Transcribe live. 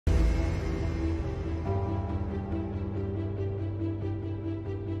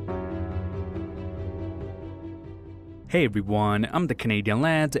Hey everyone, I'm the Canadian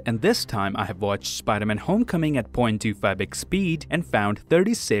lad, and this time I have watched Spider-Man Homecoming at 0.25x speed and found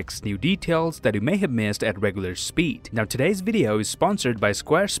 36 new details that you may have missed at regular speed. Now today's video is sponsored by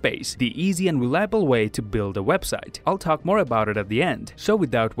Squarespace, the easy and reliable way to build a website. I'll talk more about it at the end, so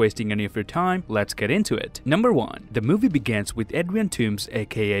without wasting any of your time, let's get into it. Number 1. The movie begins with Adrian Toomes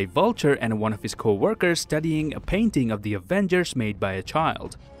aka Vulture and one of his co-workers studying a painting of the Avengers made by a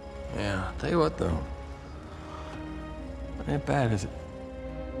child. Yeah, tell you what though. Ain't bad, is it?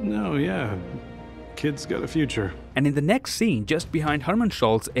 No, yeah. Kid's got a future. And in the next scene, just behind Herman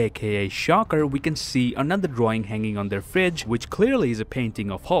Schultz aka Shocker, we can see another drawing hanging on their fridge, which clearly is a painting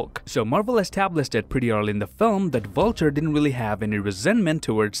of Hulk. So Marvel established it pretty early in the film that Vulture didn't really have any resentment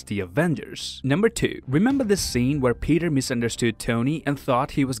towards the Avengers. Number 2. Remember this scene where Peter misunderstood Tony and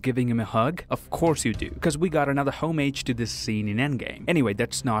thought he was giving him a hug? Of course you do, because we got another homage to this scene in Endgame. Anyway,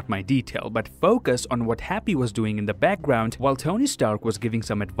 that's not my detail, but focus on what Happy was doing in the background while Tony Stark was giving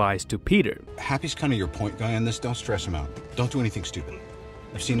some advice to Peter. Happy's kind of your point guy on this. Don't stress him out. Don't do anything stupid.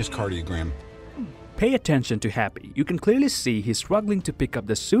 I've seen his cardiogram. Pay attention to Happy. You can clearly see he's struggling to pick up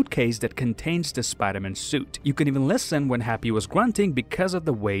the suitcase that contains the Spider-Man suit. You can even listen when Happy was grunting because of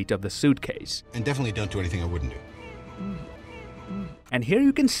the weight of the suitcase. And definitely don't do anything I wouldn't do. And here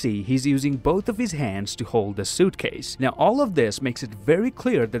you can see he's using both of his hands to hold the suitcase. Now all of this makes it very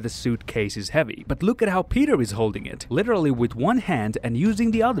clear that the suitcase is heavy, but look at how Peter is holding it, literally with one hand and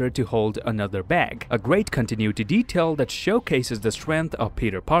using the other to hold another bag. A great continuity detail that showcases the strength of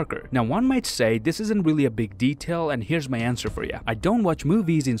Peter Parker. Now one might say this isn't really a big detail, and here's my answer for you. I don't watch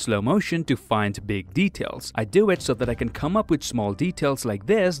movies in slow motion to find big details. I do it so that I can come up with small details like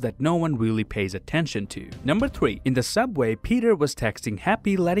this that no one really pays attention to. Number 3. In the subway, Peter was texting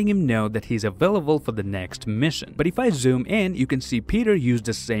Happy, letting him know that he's available for the next mission. But if I zoom in, you can see Peter used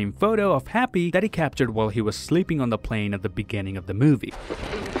the same photo of Happy that he captured while he was sleeping on the plane at the beginning of the movie.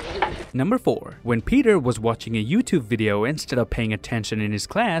 Number 4. When Peter was watching a YouTube video instead of paying attention in his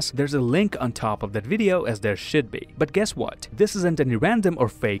class, there's a link on top of that video, as there should be. But guess what? This isn't any random or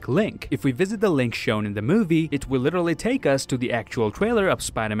fake link. If we visit the link shown in the movie, it will literally take us to the actual trailer of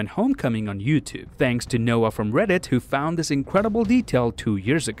Spider-Man Homecoming on YouTube, thanks to Noah from Reddit, who found this incredible detail 2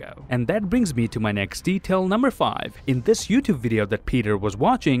 years ago. And that brings me to my next detail, number 5. In this YouTube video that Peter was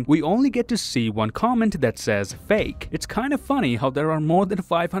watching, we only get to see one comment that says fake. It's kind of funny how there are more than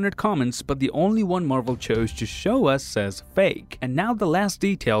 500 comments, but the only one Marvel chose to show us says fake. And now the last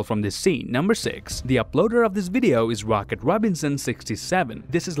detail from this scene, number 6. The uploader of this video is Rocket Robinson 67.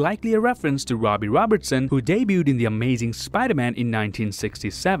 This is likely a reference to Robbie Robertson, who debuted in The Amazing Spider-Man in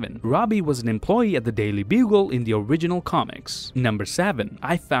 1967. Robbie was an employee at the Daily Bugle in the original comics. Number 7.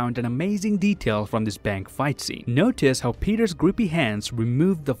 I found an amazing detail from this bank fight scene. Notice how Peter's grippy hands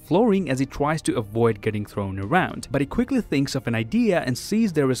remove the flooring as he tries to avoid getting thrown around, but he quickly thinks of an idea and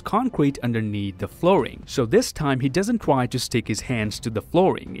sees there is concrete underneath the flooring. So this time he doesn't try to stick his hands to the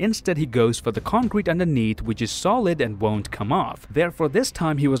flooring. Instead he goes for the concrete underneath, which is solid and won't come off. Therefore this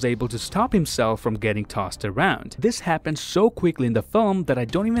time he was able to stop himself from getting tossed around. This happened so quickly in the film that I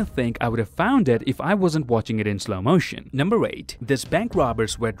don't even think I would have found it if I wasn't watching it in slow motion. Number 8. These bank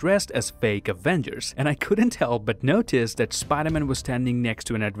robbers were dressed as fake Avengers, and I couldn't help but notice that Spider-Man was standing next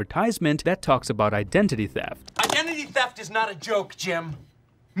to an advertisement that talks about identity theft. Identity theft is not a joke, Jim.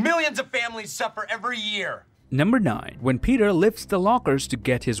 Millions of families suffer every year. Number 9. When Peter lifts the lockers to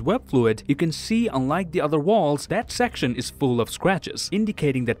get his web fluid, you can see, unlike the other walls, that section is full of scratches,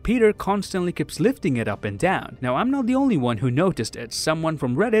 indicating that Peter constantly keeps lifting it up and down. Now I'm not the only one who noticed it. Someone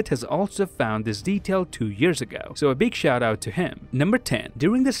from Reddit has also found this detail 2 years ago, so a big shout out to him. Number 10.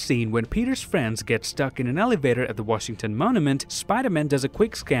 During the scene when Peter's friends get stuck in an elevator at the Washington Monument, Spider-Man does a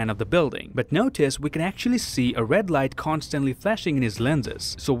quick scan of the building, but notice we can actually see a red light constantly flashing in his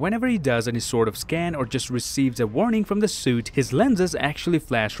lenses. So whenever he does any sort of scan or just receives a warning from the suit, his lenses actually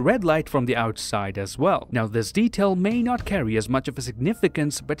flash red light from the outside as well. Now this detail may not carry as much of a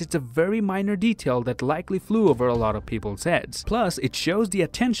significance, but it's a very minor detail that likely flew over a lot of people's heads. Plus it shows the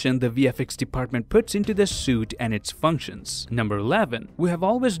attention the VFX department puts into the suit and its functions. Number 11. We have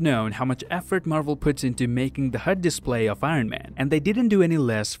always known how much effort Marvel puts into making the HUD display of Iron Man, and they didn't do any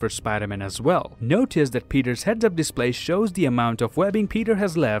less for Spider-Man as well. Notice that Peter's heads-up display shows the amount of webbing Peter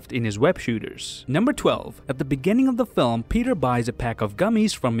has left in his web shooters. Number 12. At the beginning of the film, Peter buys a pack of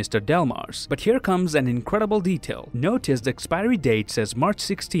gummies from Mr. Delmars. But here comes an incredible detail. Notice the expiry date says March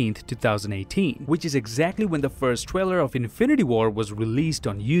 16th, 2018, which is exactly when the first trailer of Infinity War was released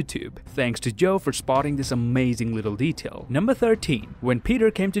on YouTube. Thanks to Joe for spotting this amazing little detail. Number 13. When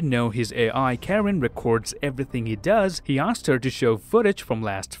Peter came to know his AI Karen records everything he does, he asked her to show footage from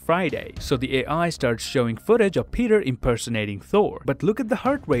last Friday. So the AI starts showing footage of Peter impersonating Thor. But look at the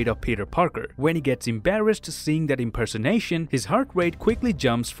heart rate of Peter Parker. When he gets embarrassed seeing that impersonation, his heart rate quickly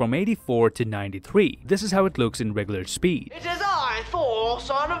jumps from 84 to 93. This is how it looks in regular speed. It is I, Thor,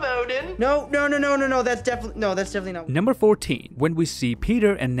 son of Odin. No, that's definitely not. Number 14. When we see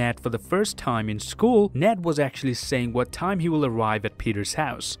Peter and Nat for the first time in school, Nat was actually saying what time he will arrive at Peter's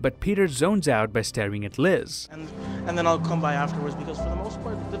house, but Peter zones out by staring at Liz. And then I'll come by afterwards, because for the most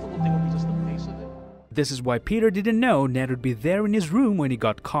part, the difficult thing will be just the pace of it. This is why Peter didn't know Ned would be there in his room when he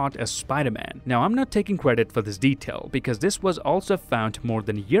got caught as Spider-Man. Now, I'm not taking credit for this detail, because this was also found more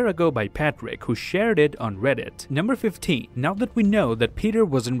than a year ago by Patrick, who shared it on Reddit. Number 15. Now that we know that Peter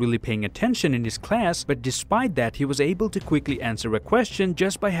wasn't really paying attention in his class, but despite that he was able to quickly answer a question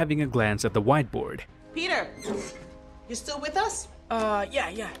just by having a glance at the whiteboard. Peter, you still with us?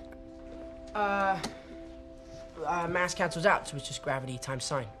 Yeah. Mass cancels out, so it's just gravity times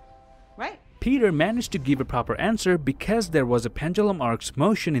sine. Right. Peter managed to give a proper answer because there was a pendulum arc's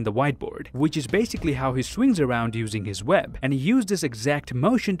motion in the whiteboard, which is basically how he swings around using his web, and he used this exact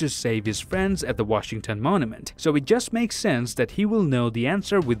motion to save his friends at the Washington Monument, so it just makes sense that he will know the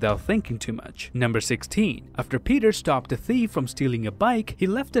answer without thinking too much. Number 16. After Peter stopped a thief from stealing a bike, he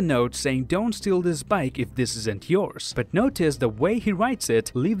left a note saying don't steal this bike if this isn't yours, but notice the way he writes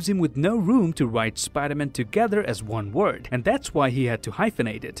it leaves him with no room to write Spider-Man together as one word, and that's why he had to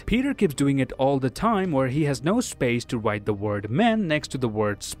hyphenate it. Peter keeps doing it all the time where he has no space to write the word man next to the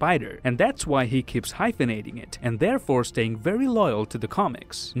word spider, and that's why he keeps hyphenating it, and therefore staying very loyal to the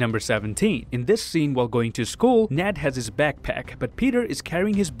comics. Number 17. In this scene while going to school, Ned has his backpack, but Peter is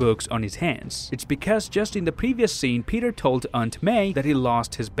carrying his books on his hands. It's because just in the previous scene, Peter told Aunt May that he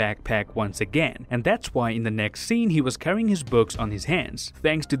lost his backpack once again, and that's why in the next scene he was carrying his books on his hands.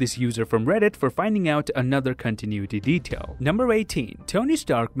 Thanks to this user from Reddit for finding out another continuity detail. Number 18. Tony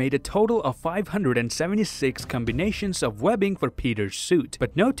Stark made a total of 576 combinations of webbing for Peter's suit,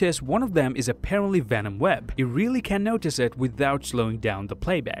 but notice one of them is apparently Venom web. You really can notice it without slowing down the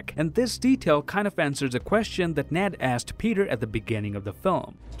playback, and this detail kind of answers a question that Ned asked Peter at the beginning of the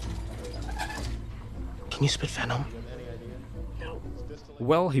film. Can you spit venom?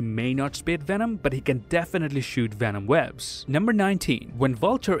 Well, he may not spit venom, but he can definitely shoot venom webs. Number 19. When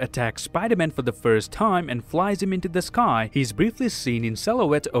Vulture attacks Spider-Man for the first time and flies him into the sky, he's briefly seen in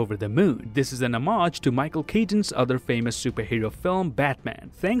silhouette over the moon. This is an homage to Michael Keaton's other famous superhero film,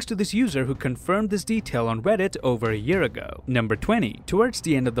 Batman. Thanks to this user who confirmed this detail on Reddit over a year ago. Number 20. Towards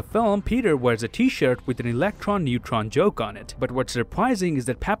the end of the film, Peter wears a t-shirt with an electron-neutron joke on it, but what's surprising is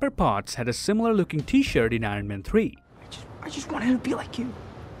that Pepper Potts had a similar looking t-shirt in Iron Man 3. I just wanted to be like you.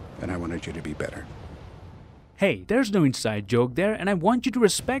 And I wanted you to be better. Hey, there's no inside joke there, and I want you to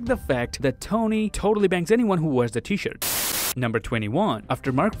respect the fact that Tony totally bangs anyone who wears the t-shirt. Number 21.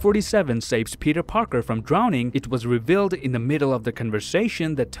 After Mark 47 saves Peter Parker from drowning, it was revealed in the middle of the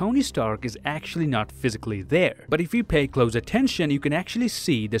conversation that Tony Stark is actually not physically there. But if you pay close attention, you can actually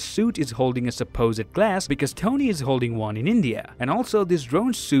see the suit is holding a supposed glass because Tony is holding one in India. And also this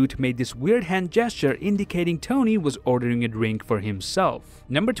drone suit made this weird hand gesture indicating Tony was ordering a drink for himself.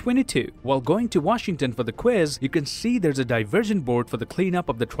 Number 22. While going to Washington for the quiz, you can see there's a diversion board for the cleanup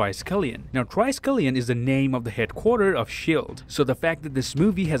of the Triskelion. Now Triskelion is the name of the headquarters of S.H.I.E.L.D. So the fact that this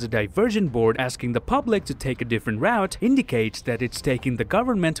movie has a diversion board asking the public to take a different route indicates that it's taking the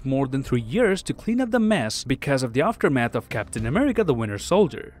government more than 3 years to clean up the mess because of the aftermath of Captain America the Winter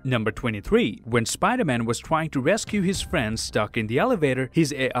Soldier. Number 23. When Spider-Man was trying to rescue his friends stuck in the elevator,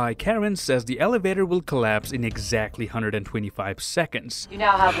 his AI Karen says the elevator will collapse in exactly 125 seconds. You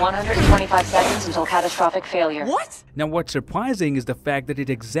now have 125 seconds until catastrophic failure. What? Now what's surprising is the fact that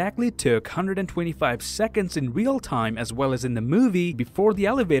it exactly took 125 seconds in real time as well as in the movie before the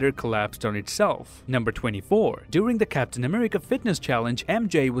elevator collapsed on itself. Number 24. During the Captain America Fitness Challenge,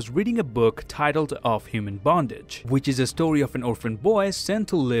 MJ was reading a book titled Of Human Bondage, which is a story of an orphan boy sent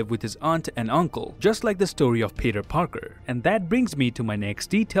to live with his aunt and uncle, just like the story of Peter Parker. And that brings me to my next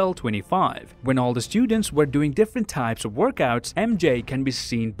detail, 25. When all the students were doing different types of workouts, MJ can be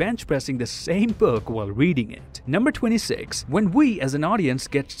seen bench pressing the same book while reading it. Number 26. When we as an audience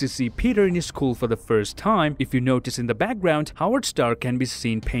gets to see Peter in his school for the first time, if you notice in the background background, Howard Stark can be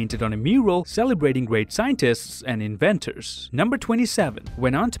seen painted on a mural celebrating great scientists and inventors. Number 27.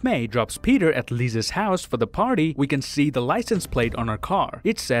 When Aunt May drops Peter at Liz's house for the party, we can see the license plate on her car.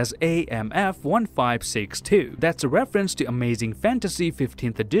 It says AMF 1562. That's a reference to Amazing Fantasy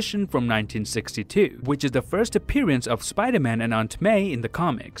 15th edition from 1962, which is the first appearance of Spider-Man and Aunt May in the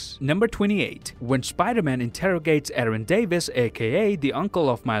comics. Number 28. When Spider-Man interrogates Aaron Davis, aka the uncle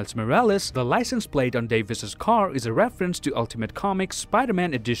of Miles Morales, the license plate on Davis's car is a reference to Ultimate Comics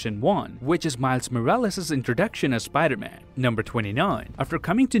Spider-Man Edition 1, which is Miles Morales' introduction as Spider-Man. Number 29. After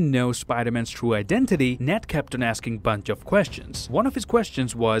coming to know Spider-Man's true identity, Ned kept on asking a bunch of questions. One of his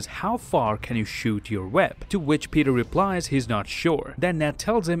questions was, how far can you shoot your web? To which Peter replies he's not sure. Then Ned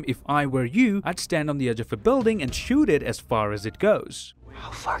tells him, if I were you, I'd stand on the edge of a building and shoot it as far as it goes.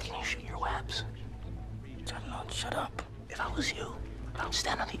 How far can you shoot your webs? Shut up. If I was you, I would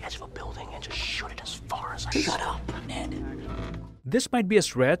stand on the edge of a building and just shoot it as far as I can. Shut up, Ned. This might be a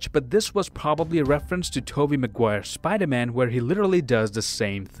stretch, but this was probably a reference to Tobey Maguire's Spider-Man, where he literally does the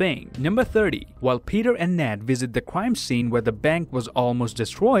same thing. Number 30. While Peter and Ned visit the crime scene where the bank was almost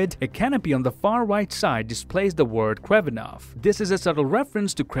destroyed, a canopy on the far right side displays the word Kravenov. This is a subtle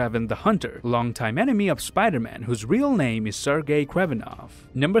reference to Kraven the Hunter, longtime enemy of Spider-Man, whose real name is Sergei Kravenov.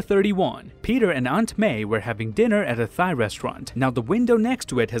 Number 31. Peter and Aunt May were having dinner at a Thai restaurant. Now the window next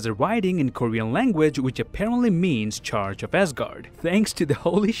to it has a writing in Korean language which apparently means Charge of Asgard. Thanks to the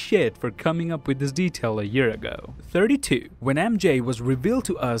holy shit for coming up with this detail a year ago. 32. When MJ was revealed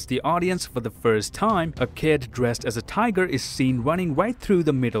to us, the audience, for the first time, a kid dressed as a tiger is seen running right through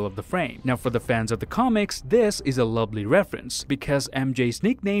the middle of the frame. Now for the fans of the comics, this is a lovely reference, because MJ's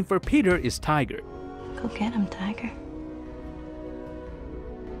nickname for Peter is Tiger. Go get him, Tiger.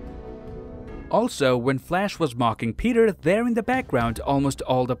 Also, when Flash was mocking Peter, there in the background, almost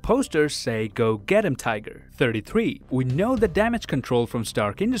all the posters say, "Go get him, Tiger." 33. We know that Damage Control from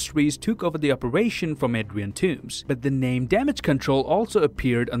Stark Industries took over the operation from Adrian Toomes, but the name Damage Control also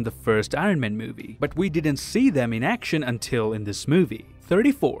appeared on the first Iron Man movie, but we didn't see them in action until in this movie.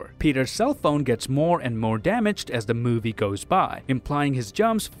 34. Peter's cell phone gets more and more damaged as the movie goes by, implying his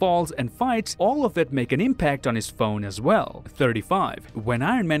jumps, falls, and fights, all of it make an impact on his phone as well. 35. When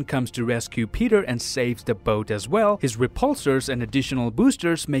Iron Man comes to rescue Peter and saves the boat as well, his repulsors and additional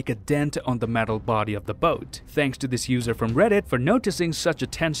boosters make a dent on the metal body of the boat. Thanks to this user from Reddit for noticing such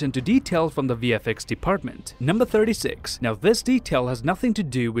attention to detail from the VFX department. Number 36. Now this detail has nothing to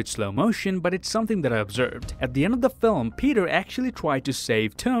do with slow motion, but it's something that I observed. At the end of the film, Peter actually tried to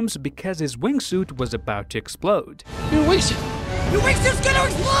save Toomes because his wingsuit was about to explode. Your wingsuit's gonna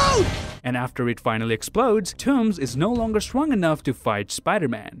explode! And after it finally explodes, Toomes is no longer strong enough to fight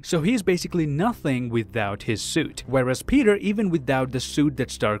Spider-Man, so he's basically nothing without his suit. Whereas Peter, even without the suit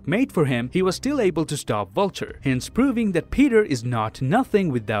that Stark made for him, he was still able to stop Vulture, hence proving that Peter is not nothing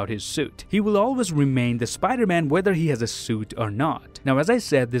without his suit. He will always remain the Spider-Man whether he has a suit or not. Now as I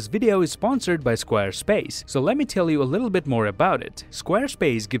said, this video is sponsored by Squarespace, so let me tell you a little bit more about it.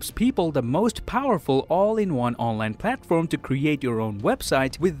 Squarespace gives people the most powerful all-in-one online platform to create your own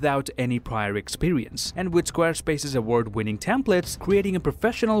website without any prior experience. And with Squarespace's award-winning templates, creating a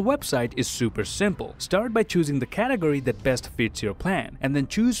professional website is super simple. Start by choosing the category that best fits your plan, and then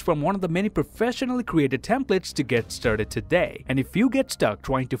choose from one of the many professionally created templates to get started today. And if you get stuck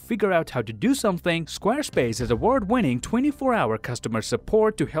trying to figure out how to do something, Squarespace has award-winning 24-hour customer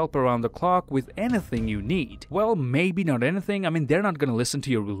support to help around the clock with anything you need. Well, maybe not anything, I mean they're not gonna listen to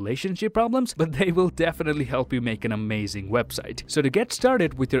your relationship problems, but they will definitely help you make an amazing website. So to get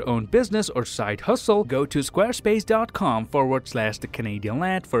started with your own business or side hustle, go to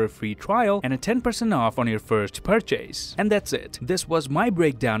squarespace.com/thecanadianbrat for a free trial and a 10% off on your first purchase. And that's it. This was my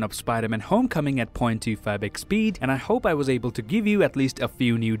breakdown of Spider-Man Homecoming at 0.25x speed, and I hope I was able to give you at least a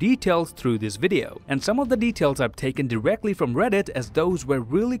few new details through this video. And some of the details I've taken directly from Reddit, as those were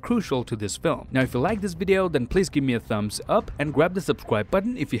really crucial to this film. Now if you like this video, then please give me a thumbs up and grab the subscribe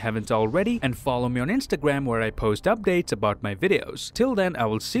button if you haven't already, and follow me on Instagram where I post updates about my videos. Till then, I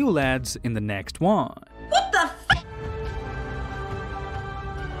will see you lads in the next one.